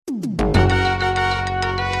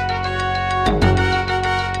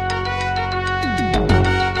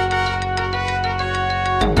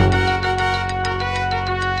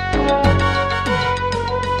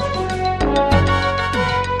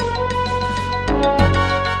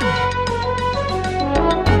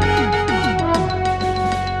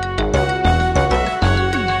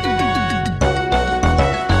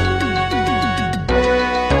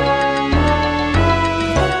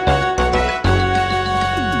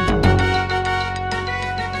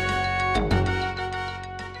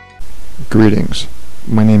Greetings.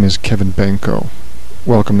 My name is Kevin Benko.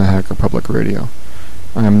 Welcome to Hacker Public Radio.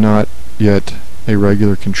 I am not yet a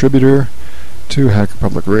regular contributor to Hacker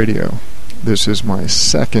Public Radio. This is my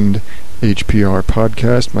second HPR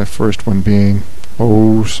podcast, my first one being,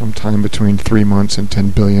 sometime between 3 months and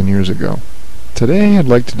 10 billion years ago. Today I'd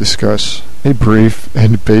like to discuss a brief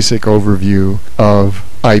and basic overview of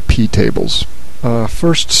IP tables.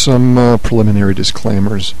 First, some preliminary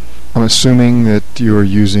disclaimers. I'm assuming that you're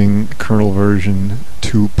using kernel version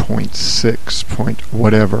 2.6 point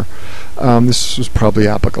whatever. This is probably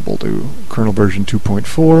applicable to kernel version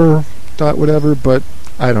 2.4 dot whatever, but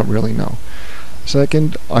I don't really know.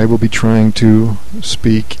 Second, I will be trying to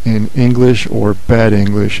speak in English or bad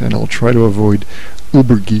English, and I'll try to avoid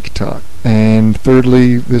uber geek talk. And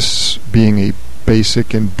thirdly, this being a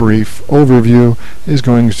basic and brief overview is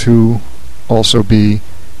going to also be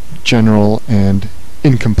general and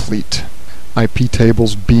incomplete. IP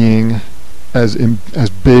tables being as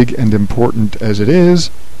big and important as it is,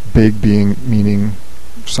 big being meaning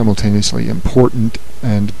simultaneously important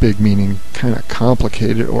and big meaning kind of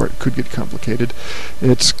complicated, or it could get complicated,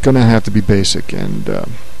 it's going to have to be basic and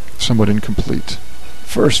somewhat incomplete.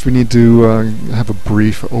 First, we need to have a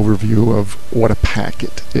brief overview of what a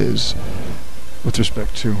packet is with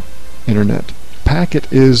respect to internet.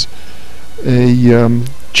 Packet is a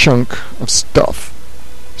chunk of stuff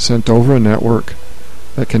sent over a network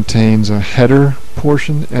that contains a header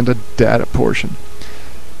portion and a data portion.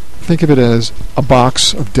 Think of it as a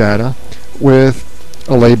box of data with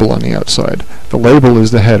a label on the outside. The label is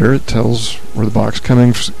the header. It tells where the box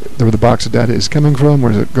of data is coming from,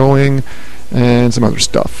 where is it going, and some other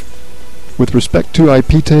stuff. With respect to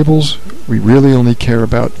IP tables, we really only care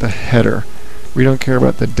about the header. We don't care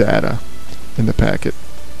about the data in the packet.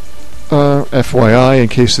 FYI, in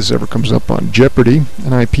case this ever comes up on Jeopardy,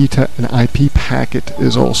 an IP packet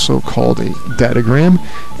is also called a datagram,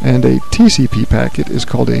 and a TCP packet is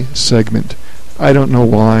called a segment. I don't know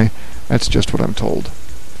why, that's just what I'm told.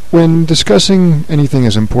 When discussing anything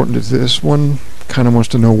as important as this, one kind of wants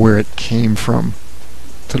to know where it came from.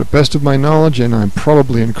 To the best of my knowledge, and I'm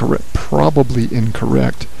probably incorrect,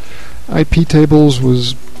 IP tables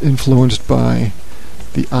was influenced by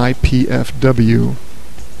the IPFW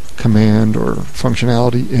command or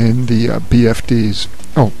functionality in the BFDs.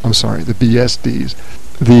 The BSDs.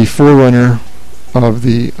 The forerunner of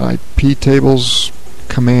the IP tables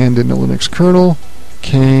command in the Linux kernel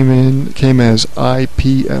came as IPFWADM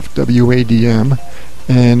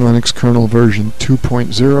in Linux kernel version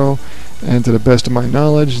 2.0, and to the best of my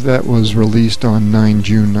knowledge, that was released on 9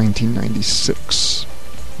 June 1996.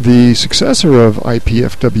 The successor of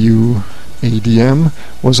IPFWADM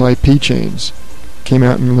was IP chains. Came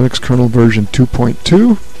out in Linux kernel version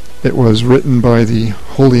 2.2. It was written by the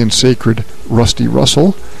holy and sacred Rusty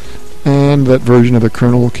Russell, and that version of the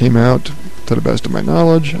kernel came out, to the best of my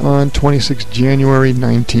knowledge, on 26 January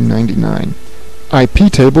 1999.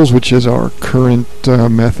 IP tables, which is our current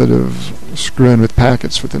method of screwing with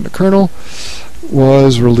packets within the kernel,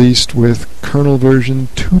 was released with kernel version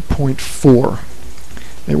 2.4.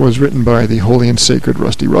 It was written by the holy and sacred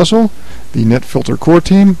Rusty Russell, the NetFilter core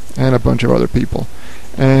team, and a bunch of other people.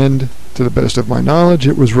 And to the best of my knowledge,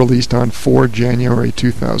 it was released on 4 January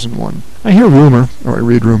 2001. I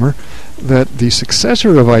read rumor, that the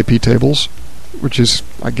successor of IP tables, which is,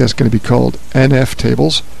 I guess, going to be called NF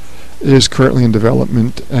tables, is currently in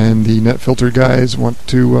development, and the NetFilter guys want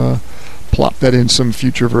to plop that in some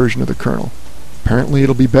future version of the kernel. Apparently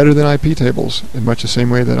it'll be better than IP tables, in much the same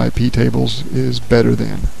way that IP tables is better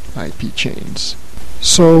than IP chains.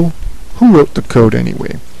 So, who wrote the code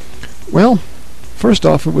anyway? Well, first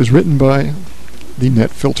off, it was written by the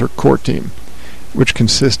NetFilter core team, which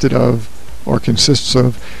consists of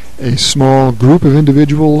a small group of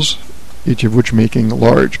individuals, each of which making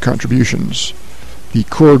large contributions. The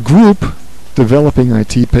core group developing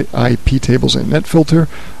IP tables and NetFilter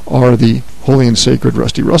are the holy and sacred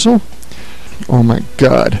Rusty Russell. Oh my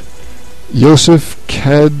God. Josef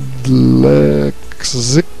Kadlekzik.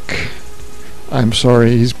 I'm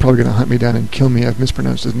sorry, he's probably going to hunt me down and kill me. I've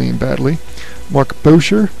mispronounced his name badly. Mark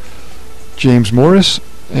Boscher, James Morris,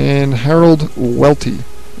 and Harold Welty.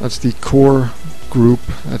 That's the core group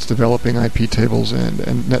that's developing IP tables and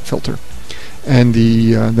NetFilter. And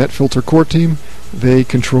the NetFilter core team, they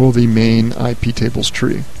control the main IP tables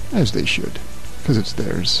tree, as they should, because it's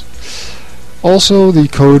theirs. Also, the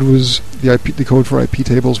code for IP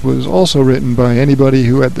tables was also written by anybody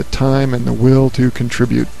who had the time and the will to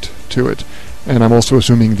contribute to it, and I'm also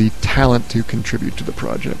assuming the talent to contribute to the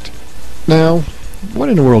project. Now, what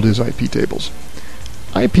in the world is IP tables?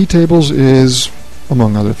 IP tables is,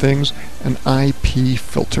 among other things, an IP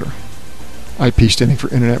filter. IP standing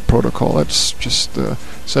for Internet Protocol. That's just a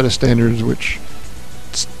set of standards which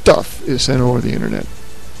stuff is sent over the Internet.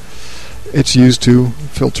 It's used to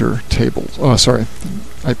filter tables.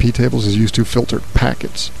 IP tables is used to filter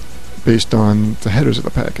packets based on the headers of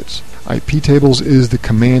the packets. IP tables is the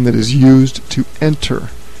command that is used to enter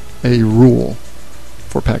a rule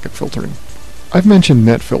for packet filtering. I've mentioned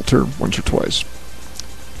netfilter once or twice.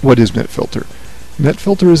 What is netfilter?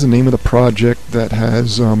 Netfilter is the name of the project that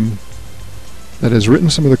has written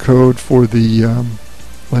some of the code for the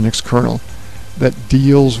Linux kernel that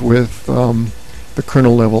deals with the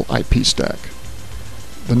kernel level IP stack.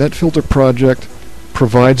 The netfilter project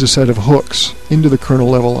provides a set of hooks into the kernel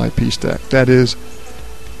level IP stack. That is,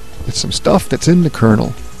 it's some stuff that's in the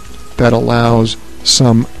kernel that allows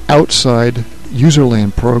some outside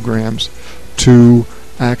userland programs to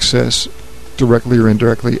access, directly or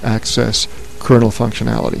indirectly access, kernel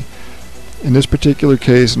functionality. In this particular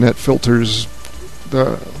case, the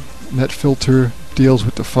netfilter deals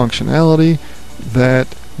with the functionality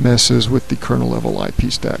that messes with the kernel level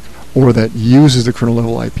IP stack, or that uses the kernel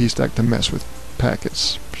level IP stack to mess with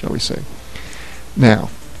packets, shall we say. Now,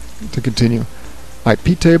 to continue,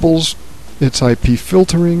 IP tables, its IP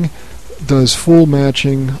filtering, does full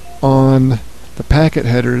matching on the packet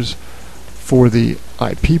headers for the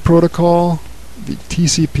IP protocol, the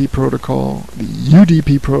TCP protocol, the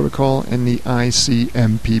UDP protocol, and the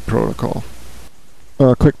ICMP protocol.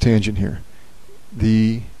 Quick tangent here.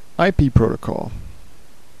 The IP protocol.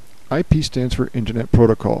 IP stands for Internet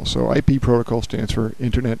Protocol, so IP protocol stands for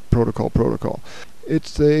Internet Protocol.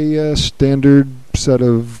 It's a standard set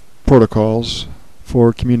of protocols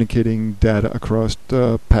for communicating data across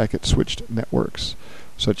packet-switched networks,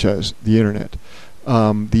 such as the Internet.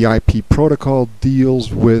 The IP protocol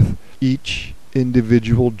deals with each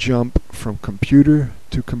individual jump from computer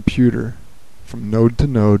to computer, from node to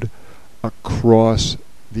node, across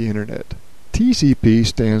the Internet. TCP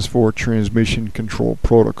stands for Transmission Control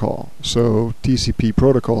Protocol. So TCP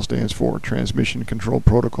protocol stands for Transmission Control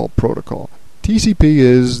Protocol. TCP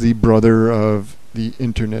is the brother of the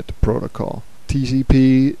Internet Protocol.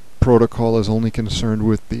 TCP protocol is only concerned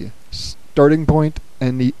with the starting point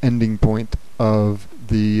and the ending point of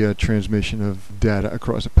the transmission of data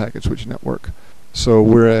across a packet switch network. So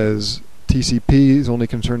whereas TCP is only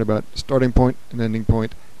concerned about starting point and ending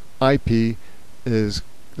point, IP is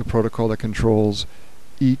the protocol that controls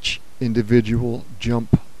each individual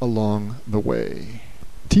jump along the way.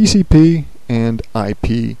 TCP and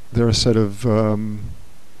IP, they're a set of a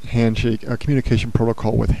communication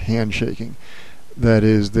protocol with handshaking. That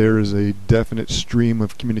is, there is a definite stream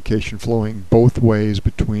of communication flowing both ways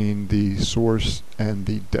between the source and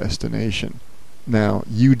the destination. Now,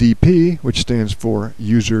 UDP, which stands for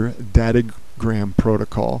User Datagram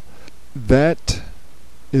Protocol, that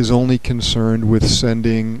is only concerned with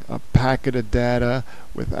sending a packet of data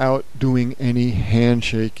without doing any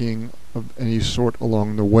handshaking of any sort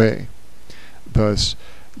along the way. Thus,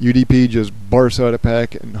 UDP just barfs out a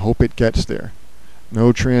packet and hope it gets there.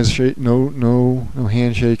 No handshaking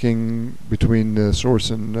between the source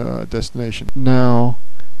and destination. Now,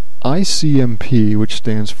 ICMP, which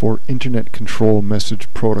stands for Internet Control Message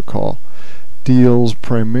Protocol, deals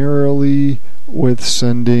primarily with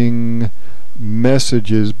sending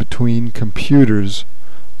messages between computers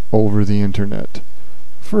over the Internet.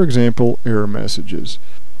 For example, error messages,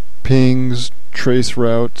 pings, trace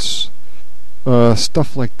routes,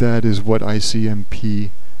 stuff like that is what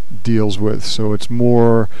ICMP deals with. So it's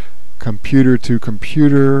more computer to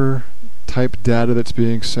computer type data that's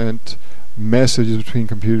being sent, messages between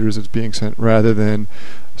computers that's being sent, rather than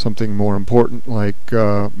something more important like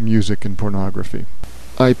music and pornography.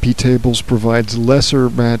 IP tables provides lesser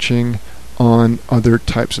matching on other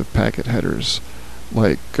types of packet headers,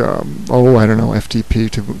 like FTP,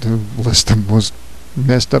 to list the most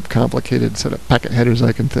messed up, complicated set of packet headers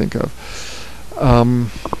I can think of.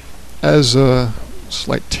 As a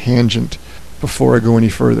slight tangent before I go any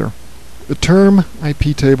further, the term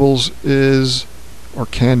IP tables is or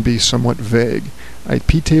can be somewhat vague.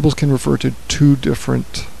 IP tables can refer to two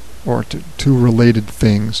related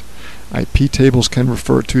things. IP tables can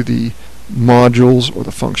refer to the modules or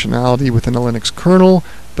the functionality within a Linux kernel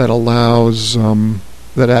that allows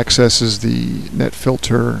that accesses the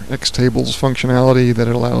netfilter Xtables functionality, that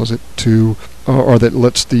it allows it to or that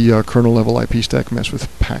lets the kernel level IP stack mess with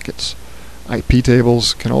packets. IP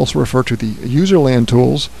tables can also refer to the userland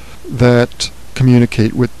tools that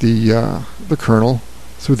communicate with the kernel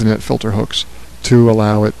through the netfilter hooks to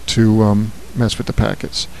allow it to mess with the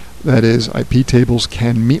packets. That is, IP tables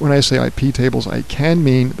can mean, when I say IP tables, I can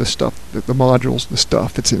mean the stuff, the modules, the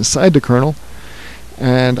stuff that's inside the kernel,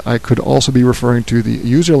 and I could also be referring to the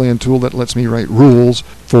userland tool that lets me write rules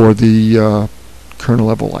for the kernel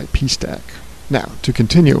level IP stack. Now, to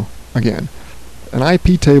continue again, an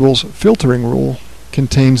Iptables filtering rule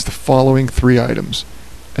contains the following three items: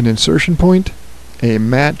 an insertion point, a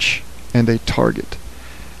match, and a target.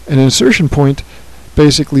 An insertion point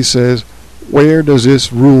basically says, where does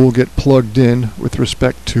this rule get plugged in with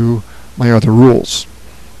respect to my other rules?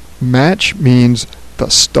 Match means the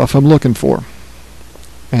stuff I'm looking for.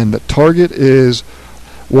 And the target is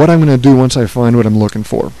what I'm going to do once I find what I'm looking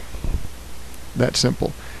for. That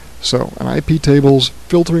simple. So an Iptables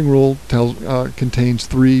filtering rule contains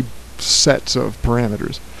three sets of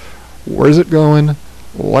parameters. Where is it going?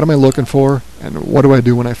 What am I looking for? And what do I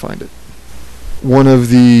do when I find it? One of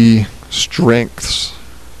the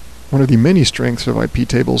many strengths of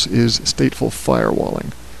Iptables is stateful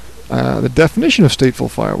firewalling. The definition of stateful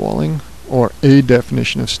firewalling, or a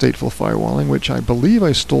definition of stateful firewalling, which I believe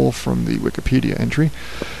I stole from the Wikipedia entry.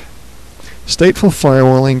 Stateful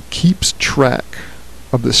firewalling keeps track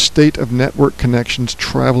of the state of network connections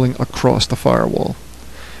traveling across the firewall.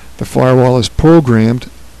 The firewall is programmed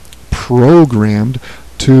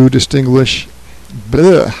to distinguish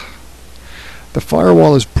The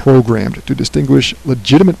firewall is programmed to distinguish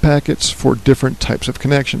legitimate packets for different types of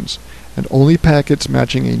connections, and only packets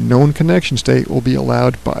matching a known connection state will be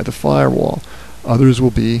allowed by the firewall. Others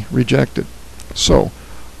will be rejected. So,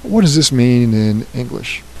 what does this mean in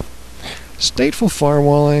English? Stateful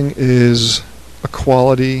firewalling is a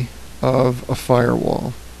quality of a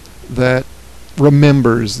firewall that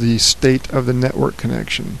remembers the state of the network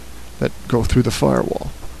connection that go through the firewall.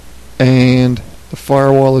 And the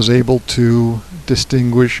firewall is able to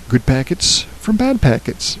distinguish good packets from bad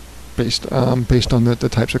packets based on the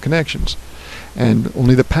types of connections. And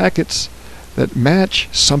only the packets that match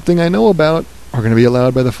something I know about are going to be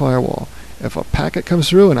allowed by the firewall. If a packet comes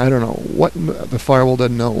through and I don't know the firewall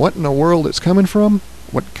doesn't know what in the world it's coming from,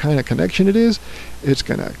 what kind of connection it is, it's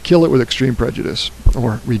going to kill it with extreme prejudice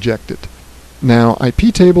or reject it. Now,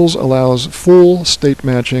 Iptables allows full state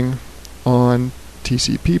matching on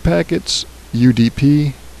TCP packets,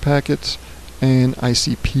 UDP packets, and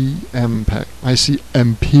ICMP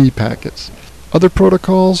packets. Other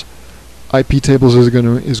protocols, Iptables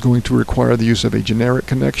is going to require the use of a generic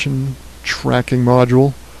connection tracking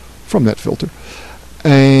module from that filter,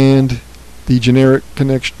 and the generic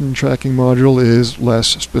connection tracking module is less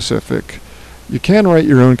specific. You can write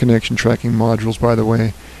your own connection tracking modules, by the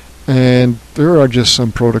way, and there are just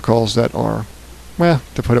some protocols that are, well,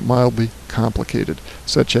 to put it mildly, complicated,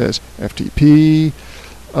 such as FTP,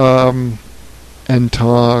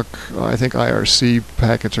 NTOC, I think IRC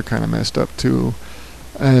packets are kind of messed up too,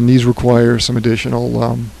 and these require some additional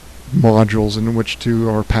modules in which to,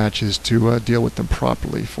 or patches to deal with them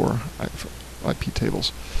properly for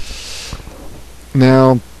Iptables.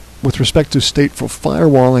 Now, with respect to stateful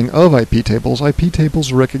firewalling of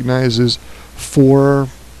Iptables recognizes four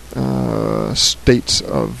states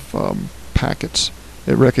of packets.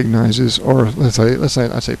 It recognizes, or let's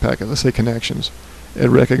say connections. It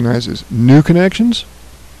recognizes new connections,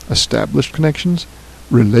 established connections,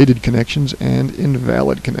 related connections, and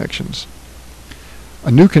invalid connections. A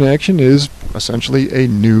new connection is essentially a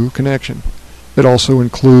new connection. It also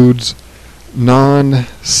includes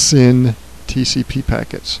non-SYN TCP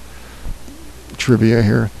packets. Trivia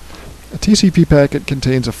here. A TCP packet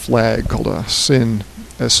contains a flag called a SYN,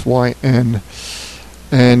 SYN,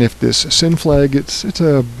 and if this SYN flag, it's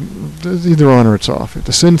either on or it's off. If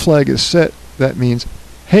the SYN flag is set, that means,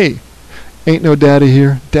 hey, ain't no data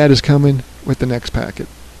here, data's coming with the next packet.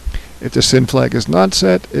 If the SYN flag is not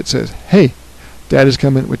set, it says, hey, data's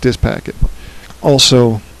coming with this packet.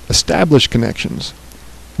 Also, established connections.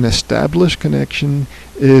 An established connection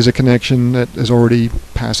is a connection that is already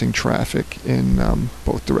passing traffic in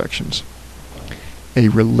both directions. A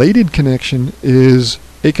related connection is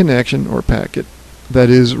a connection or packet that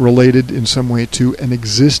is related in some way to an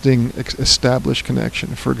existing established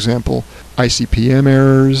connection. For example, ICPM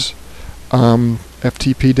errors,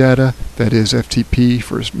 FTP data, that is FTP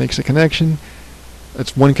first makes a connection.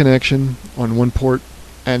 That's one connection on one port,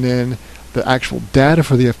 and then the actual data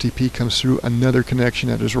for the FTP comes through another connection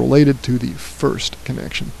that is related to the first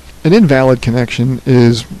connection. An invalid connection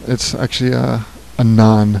it's actually a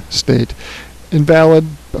non-state. Invalid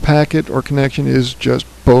packet or connection is just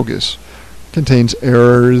bogus. Contains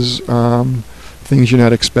errors, things you're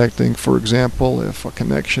not expecting. For example, if a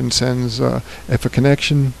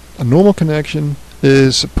normal connection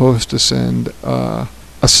is supposed to send a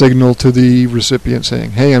signal to the recipient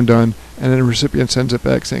saying, hey, I'm done, and then the recipient sends it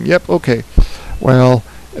back saying, yep, okay. Well,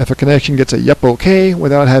 if a connection gets a yep, okay,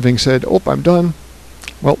 without having said, oh, I'm done,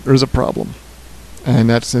 Well, there's a problem, and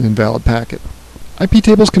that's an invalid packet. IP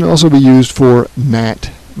tables can also be used for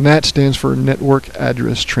NAT. NAT stands for Network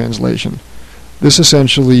Address Translation. This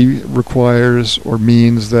essentially requires or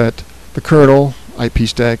means that the kernel IP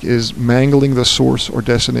stack is mangling the source or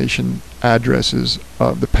destination addresses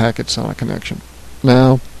of the packets on a connection.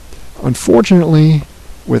 Now, unfortunately,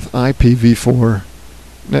 with IPv4,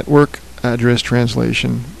 Network Address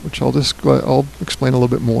Translation, which I'll explain a little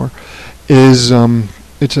bit more, is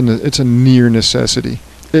it's a near necessity.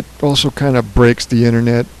 It also kind of breaks the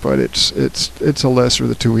internet, but it's a lesser of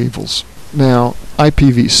the two evils. Now,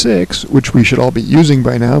 IPv6, which we should all be using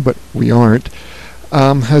by now, but we aren't,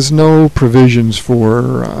 has no provisions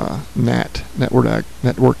for NAT,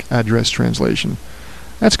 Network Address Translation.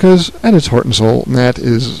 That's because, at its heart and soul, NAT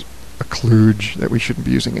is a kludge that we shouldn't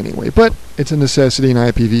be using anyway, but it's a necessity in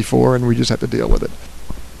IPv4, and we just have to deal with it.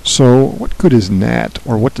 So, what good is NAT,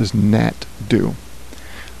 or what does NAT do?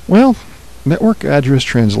 Well, Network Address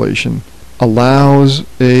Translation allows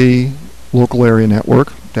a local area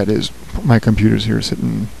network, that is, my computer's here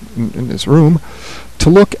sitting in this room, to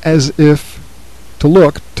look to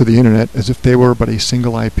the internet as if they were but a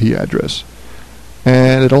single IP address.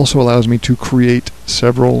 And it also allows me to create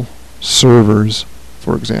several servers,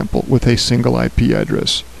 for example, with a single IP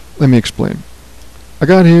address. Let me explain. I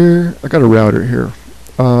got a router here,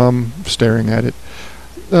 staring at it.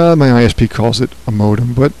 My ISP calls it a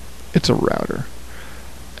modem, but it's a router.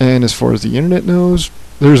 And as far as the internet knows,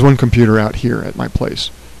 there's one computer out here at my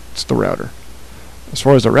place. It's the router. As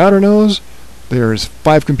far as the router knows, there's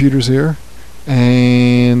 5 computers here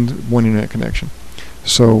and one internet connection.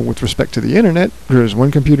 So with respect to the internet, there's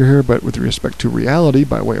one computer here, but with respect to reality,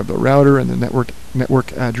 by way of the router and the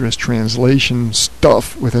network address translation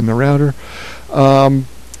stuff within the router,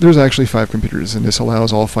 there's actually 5 computers, and this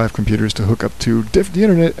allows all 5 computers to hook up to the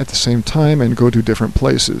internet at the same time and go to different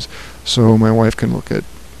places. So my wife can look at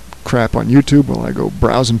crap on YouTube while I go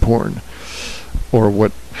browsing porn, or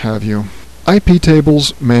what have you. IP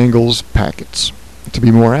tables mangles packets. To be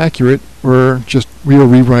more accurate, we are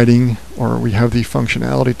rewriting, or we have the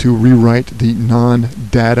functionality to rewrite the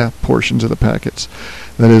non-data portions of the packets.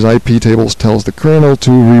 That is, IP tables tells the kernel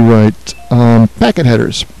to rewrite packet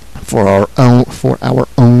headers for our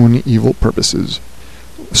own evil purposes.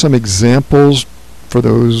 Some examples for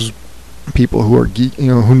those people who are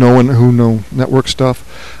who know network stuff.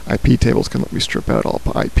 IP tables can let me strip out all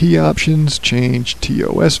IP options, change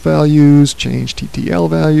TOS values, change TTL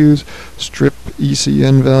values, strip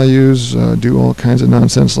ECN values, do all kinds of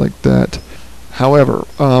nonsense like that. However,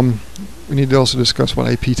 we need to also discuss what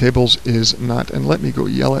IP tables is not, and let me go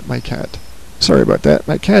yell at my cat. Sorry about that.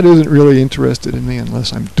 My cat isn't really interested in me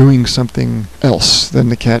unless I'm doing something else. Then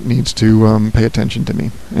the cat needs to pay attention to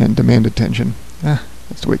me and demand attention.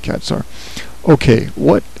 That's the way cats are. Okay,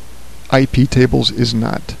 what IP tables is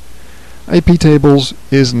not? IP tables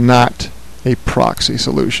is not a proxy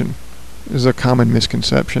solution. This is a common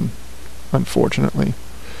misconception, unfortunately.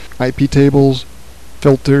 IP tables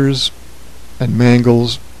filters and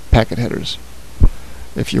mangles packet headers.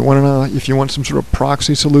 If you want some sort of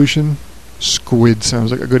proxy solution, Squid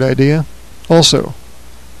sounds like a good idea. Also,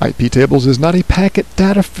 IP tables is not a packet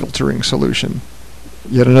data filtering solution.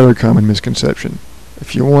 Yet another common misconception.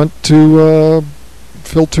 If you want to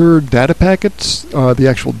filter data packets, the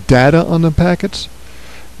actual data on the packets,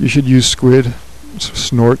 you should use Squid and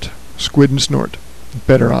Snort.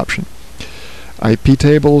 Better option. IP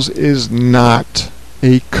tables is not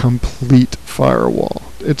a complete firewall.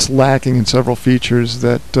 It's lacking in several features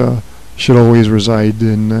that should always reside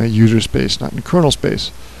in user space, not in kernel space.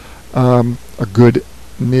 A good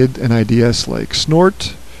NID and IDS like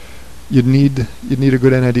Snort. You'd need a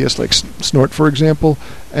good NIDS like Snort, for example,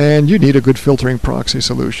 and you need a good filtering proxy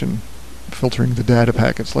solution, filtering the data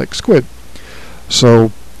packets like Squid.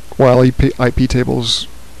 So while IP tables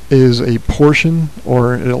is a portion,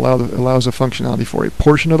 or it allows a functionality for a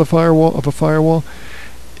portion of the firewall,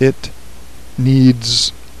 it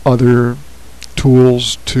needs other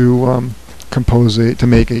tools to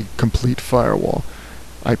make a complete firewall.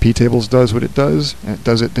 IP tables does what it does, and it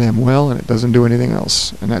does it damn well, and it doesn't do anything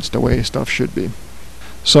else, and that's the way stuff should be.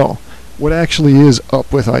 So, what actually is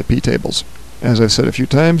up with IP tables? As I've said a few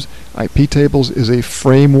times, IP tables is a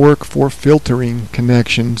framework for filtering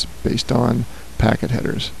connections based on packet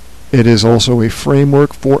headers. It is also a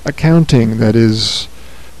framework for accounting, that is,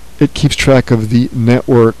 it keeps track of the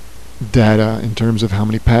network data in terms of how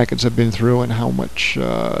many packets have been through and how much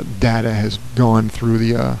data has gone through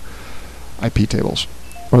the IP tables,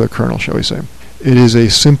 or the kernel, shall we say. It is a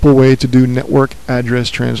simple way to do network address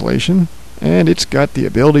translation, and it's got the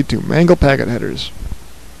ability to mangle packet headers.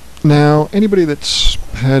 Now, anybody that's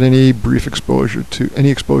had any brief exposure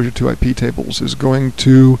to IP tables is going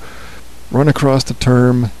to run across the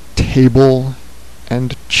term table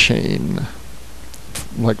and chain.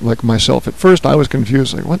 Like myself, at first I was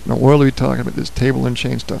confused. Like, what in the world are we talking about? This table and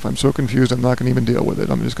chain stuff. I'm so confused. I'm not going to even deal with it.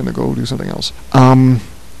 I'm just going to go do something else.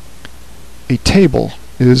 A table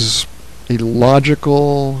is a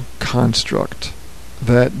logical construct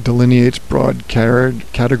that delineates broad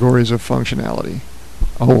categories of functionality.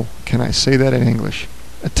 Oh, can I say that in English?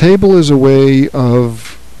 A table is a way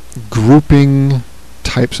of grouping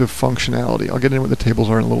types of functionality. I'll get into what the tables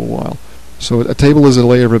are in a little while. So a table is a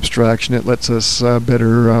layer of abstraction. It lets us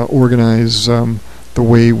better organize the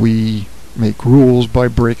way we make rules by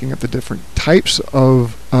breaking up the different types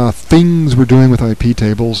of things we're doing with IP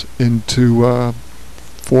tables into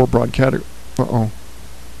four broad categories.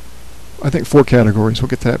 I think four categories. We'll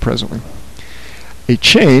get to that presently. A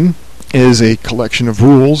chain is a collection of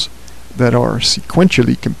rules that are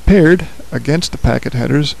sequentially compared against the packet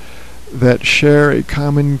headers that share a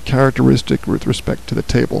common characteristic with respect to the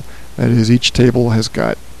table. That is, each table has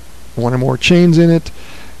got one or more chains in it,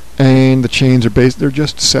 and the chains are they're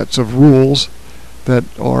just sets of rules that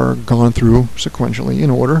are gone through sequentially in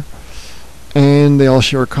order, and they all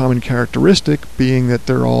share a common characteristic, being that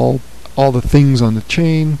they're all the things on the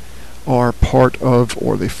chain are part of,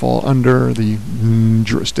 or they fall under, the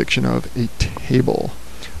jurisdiction of a table.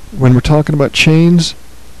 When we're talking about chains,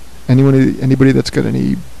 anybody that's got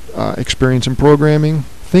any experience in programming,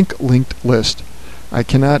 think linked list. I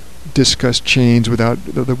cannot discuss chains without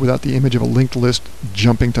the image of a linked list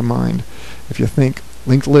jumping to mind. If you think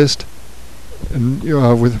linked list, and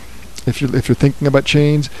if you're thinking about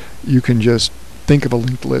chains, you can just think of a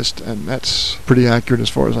linked list, and that's pretty accurate as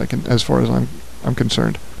far as I'm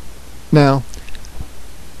concerned. Now,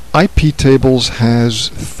 IP tables has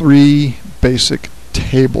three basic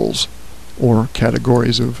tables or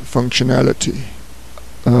categories of functionality.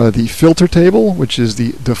 The filter table, which is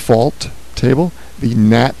the default table, the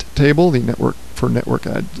NAT table, the network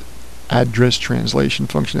address translation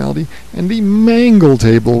functionality, and the mangle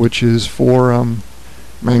table, which is for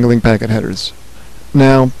mangling packet headers.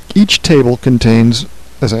 Now, each table contains,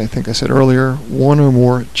 as I think I said earlier, one or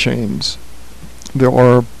more chains. There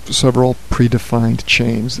are several predefined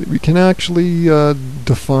chains. We can actually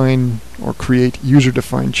define or create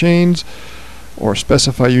user-defined chains or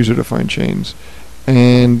specify user-defined chains,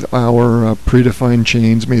 and our predefined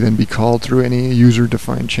chains may then be called through any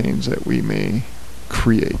user-defined chains that we may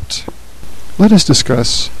create. Let us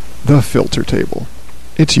discuss the filter table.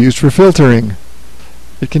 It's used for filtering.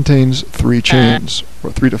 It contains three chains,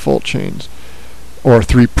 or three default chains, or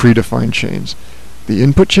three predefined chains. The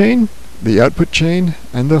input chain, the output chain,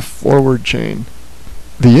 and the forward chain.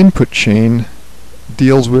 The input chain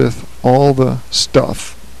deals with all the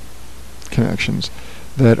stuff connections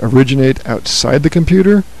that originate outside the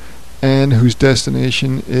computer and whose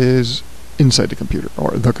destination is inside the computer,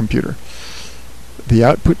 or the computer. The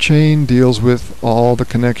output chain deals with all the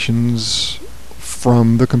connections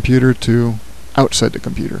from the computer to outside the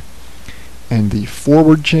computer. And the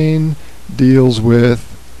forward chain deals with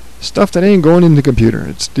stuff that ain't going in the computer.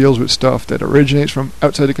 It deals with stuff that originates from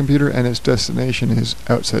outside the computer and its destination is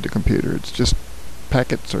outside the computer. It's just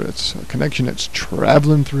packets, or it's a connection that's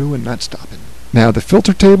traveling through and not stopping. Now, the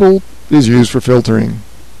filter table is used for filtering.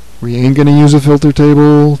 We ain't going to use a filter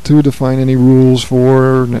table to define any rules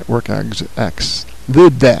for network address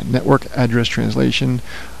translation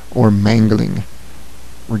or mangling.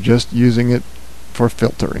 We're just using it for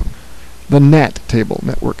filtering. The NAT table,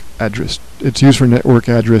 network address, it's used for network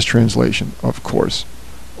address translation, of course.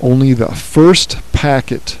 Only the first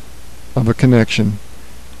packet of a connection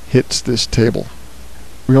hits this table.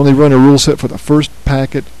 We only run a rule set for the first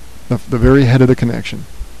packet, the very head of the connection.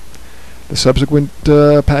 The subsequent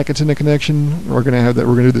packets in the connection, we're going to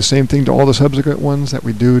do the same thing to all the subsequent ones that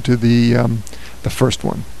we do to the first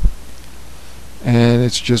one. And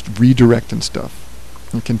it's just redirecting stuff.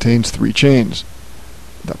 It contains three chains: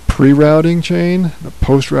 the pre-routing chain, the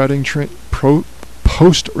post-routing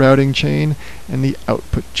chain, and the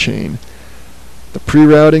output chain. The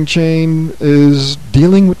pre-routing chain is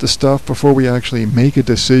dealing with the stuff before we actually make a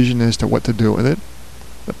decision as to what to do with it.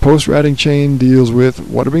 The post-routing chain deals with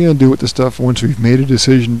what are we going to do with the stuff once we've made a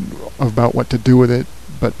decision about what to do with it,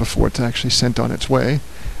 but before it's actually sent on its way.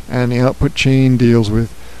 And the output chain deals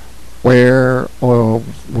with where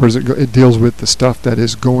does it go? It deals with the stuff that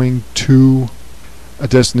is going to a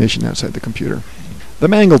destination outside the computer. The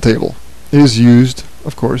mangle table is used,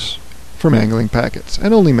 of course, for mangling packets,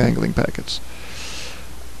 and only mangling packets.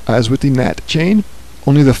 As with the NAT chain,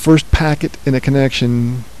 only the first packet in a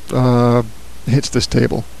connection hits this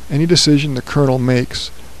table. any decision the kernel makes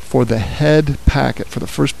for the head packet, for the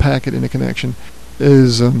first packet in a connection,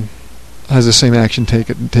 is has the same action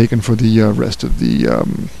taken for the rest of the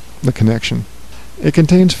connection. It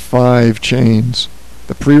contains 5 chains: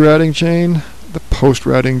 the pre-routing chain, the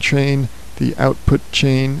post-routing chain, the output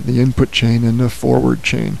chain, the input chain, and the forward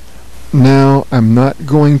chain. Now, I'm not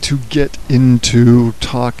going to get into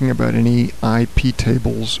talking about any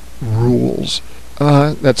Iptables rules.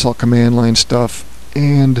 That's all command line stuff,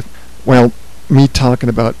 and, well, me talking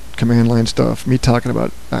about command line stuff, me talking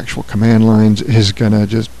about actual command lines is gonna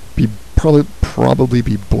just be probably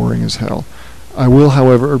be boring as hell. I will,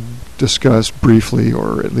 however, discuss briefly,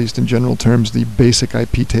 or at least in general terms, the basic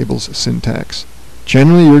Iptables syntax.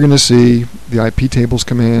 Generally, you're going to see the Iptables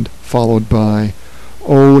command followed by,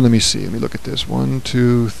 let me look at this, 1,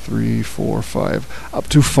 2, 3, 4, 5, up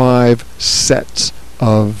to 5 sets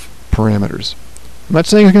of parameters. I'm not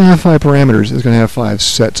saying it's going to have 5 parameters, it's going to have 5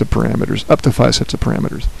 sets of parameters, up to 5 sets of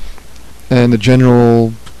parameters. And the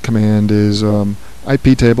general command is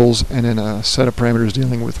Iptables, and then a set of parameters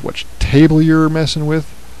dealing with which table you're messing with,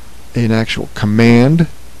 an actual command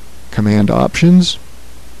options,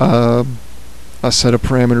 a set of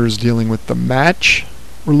parameters dealing with the match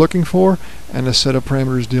we're looking for, and a set of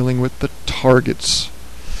parameters dealing with the targets.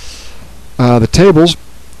 The tables,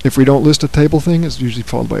 if we don't list a table thing, it's usually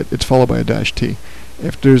followed by a dash T.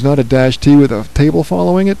 If there's not a dash T with a table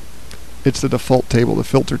following it, it's the default table, the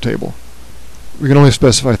filter table. We can only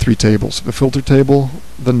specify 3 tables: the filter table,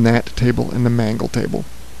 the nat table, and the mangle table.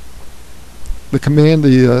 The command,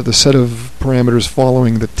 the set of parameters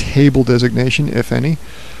following the table designation, if any,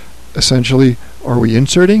 essentially, are we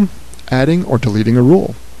inserting, adding, or deleting a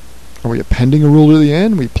rule? Are we appending a rule to the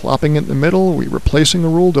end? Are we plopping it in the middle? Are we replacing a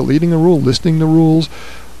rule, deleting a rule, listing the rules,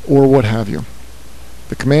 or what have you?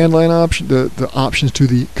 The command line option, the options to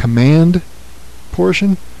the command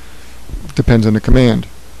portion, depends on the command.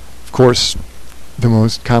 Of course, the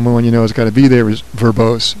most common one has got to be there is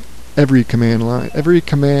verbose. Every command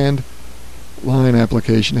line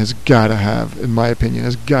application has got to have, in my opinion,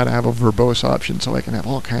 has got to have a verbose option, so I can have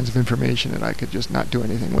all kinds of information that I could just not do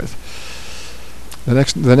anything with.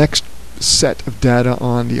 The next set of data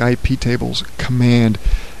on the Iptables command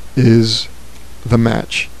is the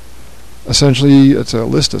match. Essentially, it's a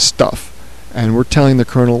list of stuff, and we're telling the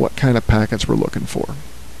kernel what kind of packets we're looking for.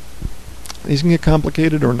 These can get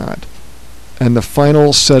complicated or not. And the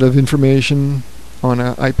final set of information on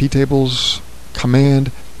an Iptables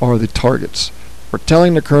command are the targets. We're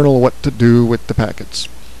telling the kernel what to do with the packets.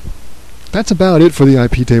 That's about it for the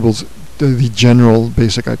Iptables, the general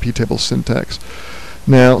basic Iptables syntax.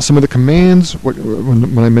 Now, some of the commands,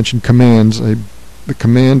 when I mention commands, the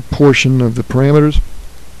command portion of the parameters,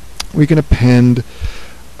 we can append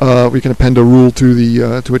a rule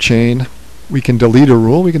to a chain. We can delete a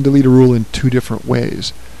rule. We can delete a rule in 2 different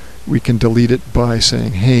ways. We can delete it by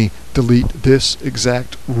saying, hey, delete this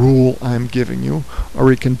exact rule I'm giving you, or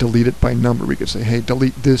we can delete it by number. We can say, hey,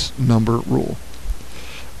 delete this number rule.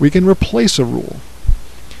 We can replace a rule.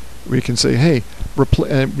 We can say, hey, we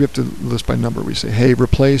have to list by number. We say, hey,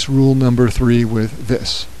 replace rule number 3 with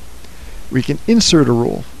this. We can insert a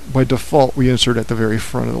rule. By default, we insert at the very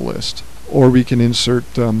front of the list. Or we can insert,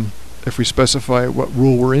 if we specify what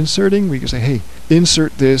rule we're inserting, we can say, hey,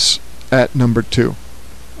 insert this at number 2.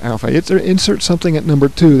 Now, if I insert something at number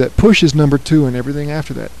 2, that pushes number 2 and everything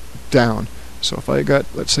after that down. So if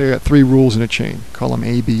let's say I got 3 rules in a chain, call them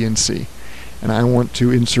A, B, and C, and I want to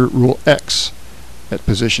insert rule X at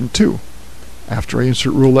position 2. After I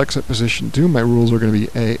insert rule X at position 2, my rules are going to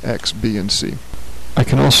be A, X, B, and C. I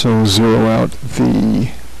can also zero out the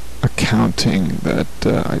accounting that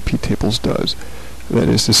Iptables does. That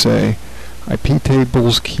is to say,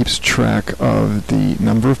 Iptables keeps track of the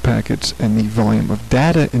number of packets and the volume of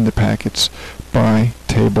data in the packets by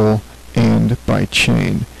table and by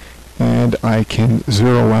chain. And I can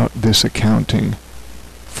zero out this accounting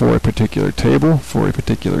for a particular table, for a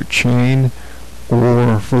particular chain,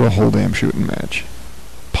 or for the whole damn shooting match.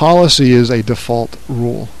 Policy is a default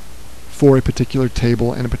rule for a particular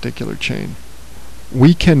table and a particular chain.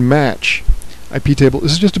 We can match Iptable.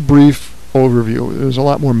 This is just a brief overview. There's a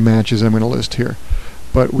lot more matches I'm going to list here,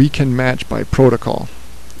 but we can match by protocol: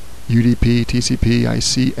 UDP, TCP,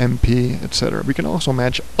 IC, MP, etc. We can also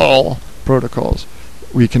match all protocols.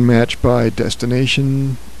 We can match by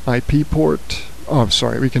destination IP port.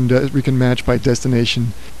 We can match by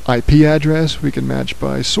destination IP address. We can match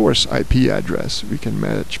by source IP address. We can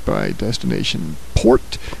match by destination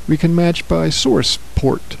port. We can match by source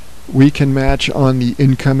port. We can match on the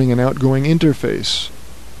incoming and outgoing interface.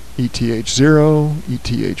 ETH0,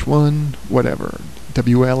 ETH1, whatever,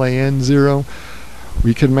 WLAN 0.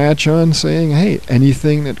 We can match on saying, hey,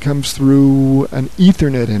 anything that comes through an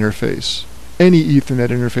Ethernet interface, any Ethernet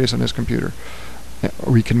interface on this computer.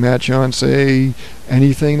 We can match on, say,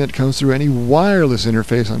 anything that comes through any wireless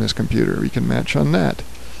interface on this computer. We can match on that.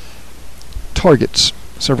 Targets,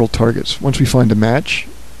 several targets. Once we find a match,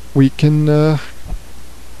 we can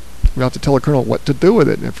we have to tell the kernel what to do with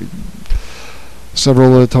it.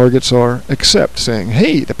 Several of the targets are accept, saying,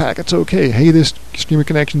 hey, the packet's okay. Hey, this streamer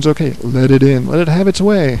connection's okay. Let it in. Let it have its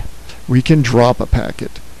way. We can drop a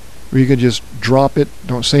packet. We can just drop it.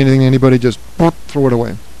 Don't say anything to anybody. Just throw it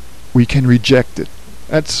away. We can reject it.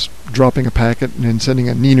 That's dropping a packet and then sending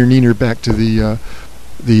a neener back to the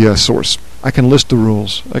source. I can list the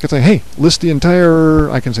rules. I can say, hey, list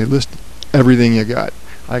list everything you got.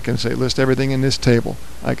 I can say list everything in this table.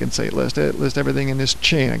 I can say list everything in this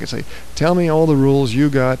chain. I can say tell me all the rules you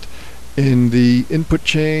got in the input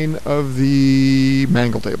chain of the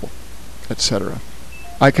mangle table, etc.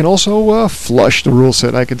 I can also flush the rule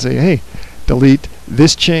set. I can say, hey, delete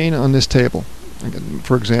this chain on this table.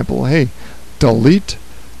 For example, hey, delete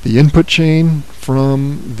the input chain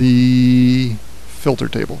from the filter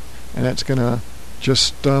table, and that's gonna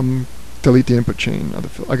just delete the input chain.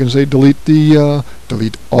 I can say delete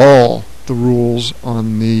all the rules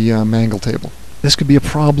on the mangle table. This could be a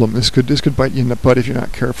problem. This could bite you in the butt if you're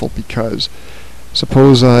not careful, because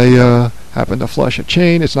suppose I happen to flush a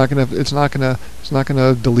chain. It's not gonna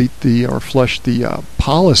delete or flush the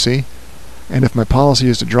policy. And if my policy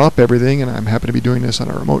is to drop everything, and I'm happen to be doing this on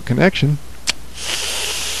a remote connection,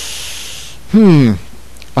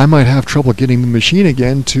 I might have trouble getting the machine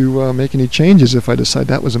again to make any changes if I decide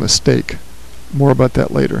that was a mistake. More about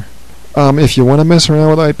that later. If you want to mess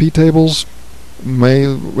around with IP tables,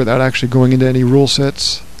 without actually going into any rule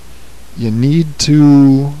sets, you need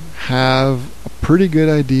to have a pretty good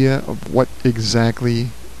idea of what exactly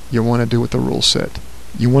you want to do with the rule set.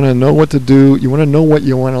 You want to know what to do. You want to know what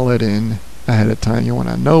you want to let in ahead of time. You want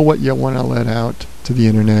to know what you want to let out to the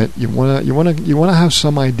internet. You want to have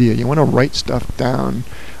some idea. You want to write stuff down,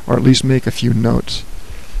 or at least make a few notes.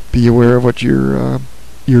 Be aware of what your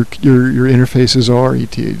interfaces are,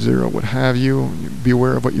 ETH0, what have you. Be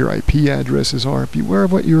aware of what your IP addresses are. Be aware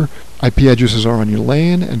of what your IP addresses are on your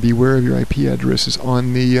LAN, and be aware of your IP addresses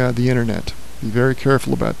on the internet. Be very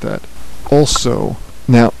careful about that. Also,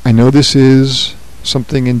 now I know this is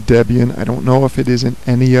something in Debian. I don't know if it is in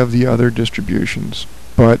any of the other distributions,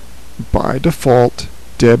 but by default,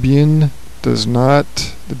 the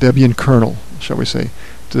Debian kernel, shall we say,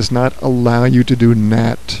 does not allow you to do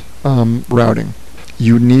NAT routing.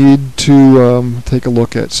 You need to take a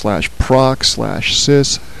look at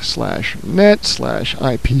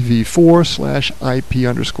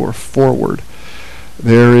 /proc/sys/net/IPv4/IP_forward.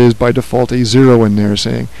 There is by default a 0 in there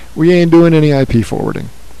saying, we ain't doing any IP forwarding.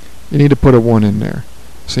 You need to put a 1 in there.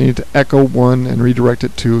 So you need to echo 1 and redirect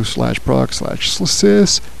it to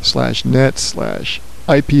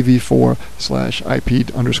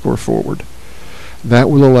 /proc/sys/net/IPv4/IP_forward.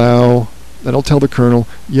 That'll tell the kernel,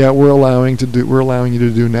 yeah, we're allowing you to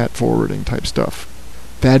do NAT forwarding type stuff.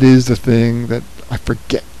 That is the thing that I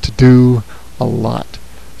forget to do a lot.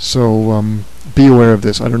 So be aware of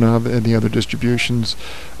this. I don't know how any other distributions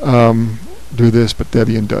do this, but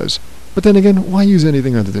Debian does. But then again, why use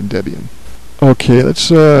anything other than Debian? Okay,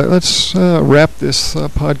 let's wrap this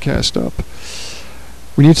podcast up.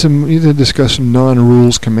 We need to discuss some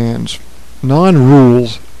non-rules commands.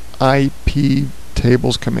 Non-rules IP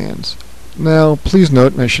tables commands. Now, please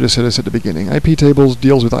note, and I should have said this at the beginning, IP tables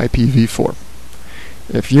deals with IPv4.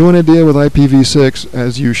 If you want to deal with IPv6,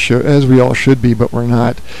 as we all should be, but we're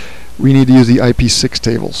not, we need to use the IP6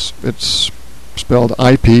 tables. It's spelled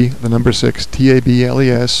IP, the number 6,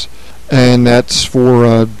 TABLES, and that's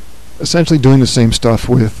for essentially doing the same stuff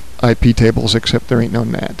with IP tables, except there ain't no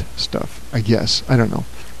NAT stuff, I guess. I don't know.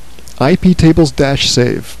 IP tables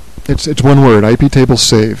 -save. It's one word, IP tables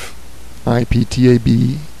save.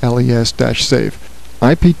 IPTABLES-save.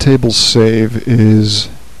 IP tables save is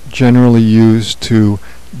generally used to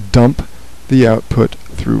dump the output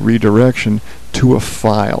through redirection to a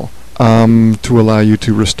file to allow you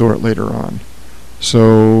to restore it later on.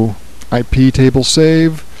 So IP table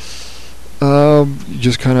save, you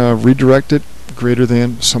just kind of redirect it greater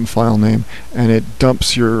than some file name, and it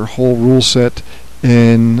dumps your whole rule set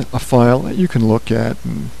in a file that you can look at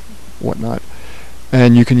and whatnot.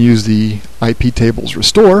 And you can use the IP tables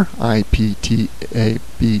restore,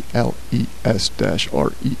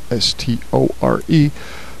 IPTABLES-RESTORE,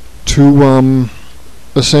 to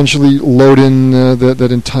essentially load in that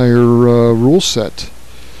entire rule set.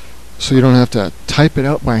 So you don't have to type it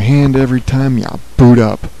out by hand every time you boot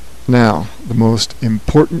up. Now, the most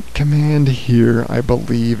important command here, I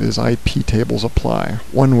believe, is iptables apply.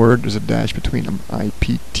 One word, there's a dash between them.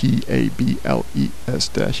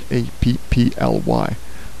 iptables-apply.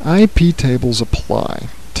 iptables apply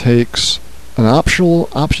takes an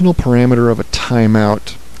optional parameter of a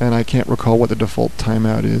timeout, and I can't recall what the default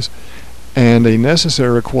timeout is, and a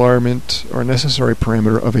necessary requirement or necessary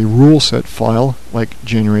parameter of a rule set file, like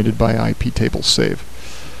generated by iptables save.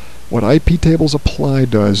 What iptables apply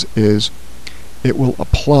does is it will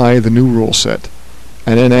apply the new rule set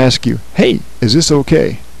and then ask you, hey, is this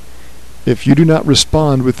okay? If you do not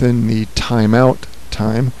respond within the timeout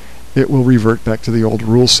time, it will revert back to the old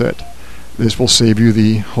rule set. This will save you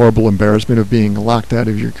the horrible embarrassment of being locked out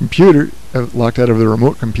of your computer, locked out of the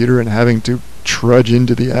remote computer, and having to trudge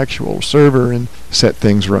into the actual server and set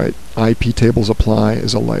things right. iptables apply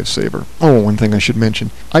is a lifesaver. Oh, one thing I should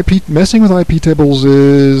mention. Messing with iptables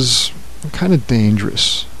is kind of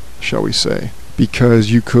dangerous, shall we say,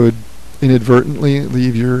 because you could inadvertently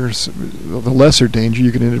leave the lesser danger,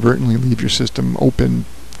 you can inadvertently leave your system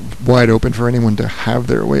wide open for anyone to have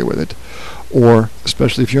their way with it. Or,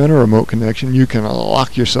 especially if you're on a remote connection, you can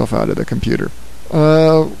lock yourself out of the computer.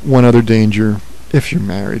 One other danger, if you're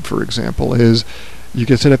married, for example, is you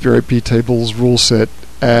can set up your iptables rule set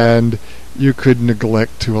and you could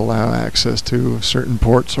neglect to allow access to certain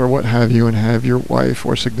ports or what have you, and have your wife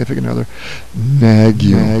or significant other nag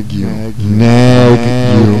you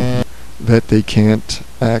that they can't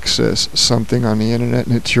access something on the internet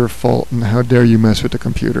and it's your fault, and how dare you mess with the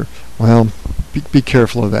computer. Well, be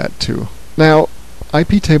careful of that too. Now,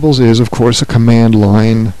 iptables is, of course, a command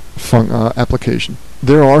line application.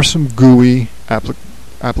 There are some GUI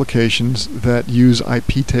applications that use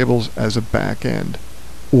iptables as a back end.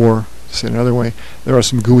 Or, to say it another way, there are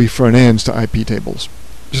some GUI front ends to iptables.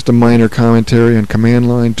 Just a minor commentary on command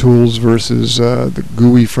line tools versus the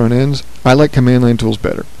GUI front ends. I like command line tools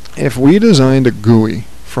better. If we designed a GUI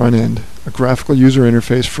front end, a graphical user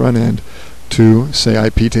interface front end, to, say,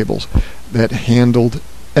 iptables, that handled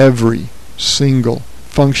every single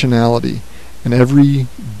functionality and every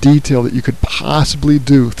detail that you could possibly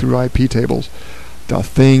do through iptables, the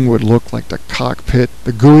thing would look like the cockpit.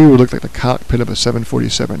 The GUI would look like the cockpit of a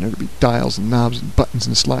 747. There would be dials and knobs and buttons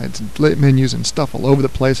and slides and menus and stuff all over the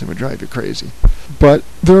place, and would drive you crazy. But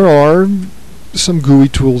there are some GUI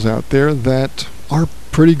tools out there that are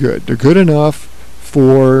pretty good. They're good enough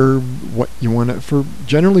for what you want for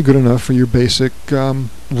generally good enough for your basic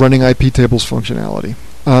running iptables functionality.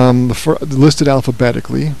 Listed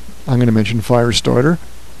alphabetically, I'm going to mention Firestarter.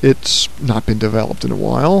 It's not been developed in a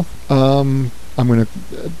while.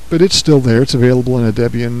 But it's still there. It's available in a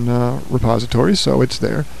Debian repository, so it's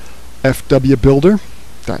there. FW Builder,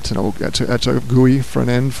 that's a GUI front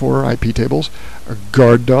end for iptables. A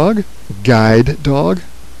guide dog,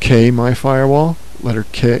 K My Firewall, letter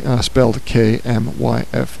K spelled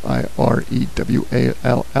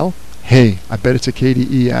KMYFIREWALL. Hey, I bet it's a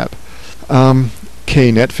KDE app.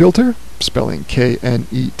 KNetFilter, spelling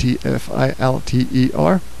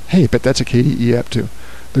KNETFILTER. Hey, but that's a KDE app too.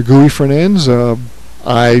 The GUI front ends, in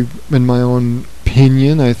my own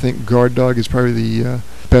opinion, I think Guard Dog is probably the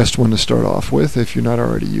best one to start off with if you're not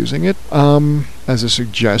already using it. As a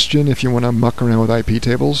suggestion, if you want to muck around with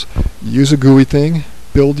iptables, use a GUI thing,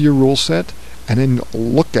 build your rule set, and then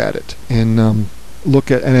look at it, and look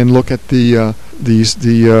at the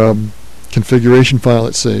configuration file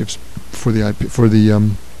it saves for the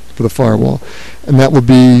firewall, and that will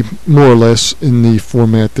be more or less in the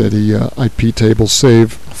format that the iptables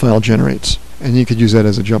save file generates, and you could use that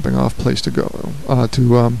as a jumping off place to go a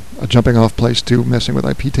jumping off place to messing with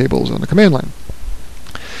iptables on the command line.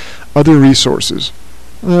 Other resources,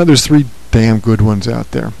 there's 3 damn good ones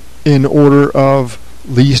out there. In order of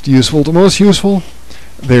least useful to most useful,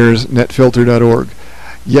 there's netfilter.org.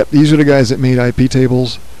 Yep, these are the guys that made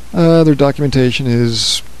iptables. Their documentation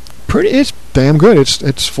is it's damn good.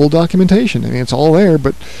 It's full documentation. I mean, it's all there,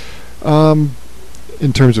 but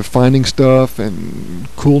in terms of finding stuff and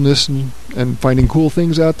coolness and finding cool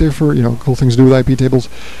things out there for, cool things to do with iptables,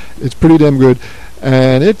 it's pretty damn good.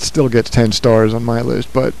 And it still gets 10 stars on my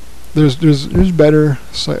list, but there's better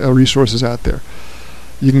resources out there.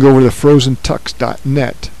 You can go over to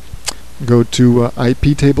frozentux.net. Go to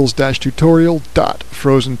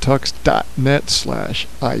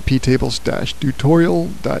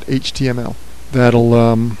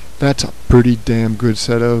iptables-tutorial.net/iptables-tutorial.html. That's a pretty damn good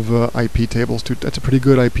set of iptables. That's a pretty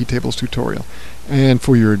good iptables tutorial. And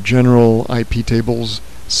for your general iptables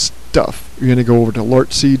stuff, you're going to go over to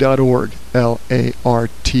lartc.org,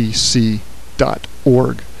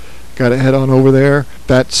 lartc.org. Got to head on over there.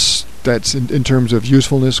 That's that's in terms of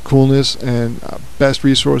usefulness, coolness, and best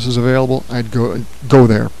resources available, I'd go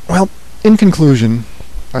there. Well, in conclusion,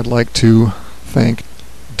 I'd like to thank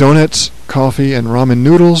donuts, coffee, and ramen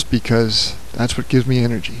noodles, because that's what gives me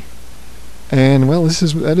energy. And well,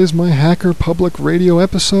 that is my Hacker Public Radio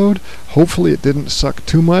episode. Hopefully it didn't suck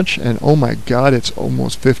too much, and oh my god, it's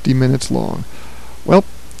almost 50 minutes long. Well,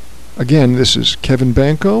 again, this is Kevin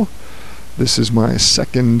Banco. This is my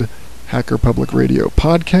second Hacker Public Radio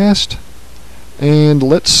podcast, and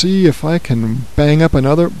let's see if I can bang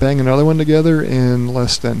another one together in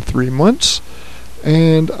less than 3 months,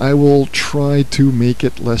 and I will try to make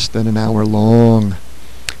it less than an hour long.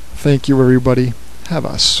 Thank you, everybody. Have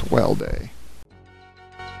a swell day.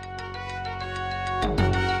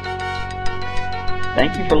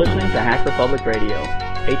 Thank you for listening to Hacker Public Radio.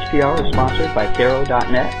 HPR is sponsored by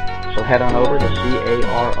Caro.net, so head on over to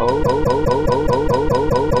CARO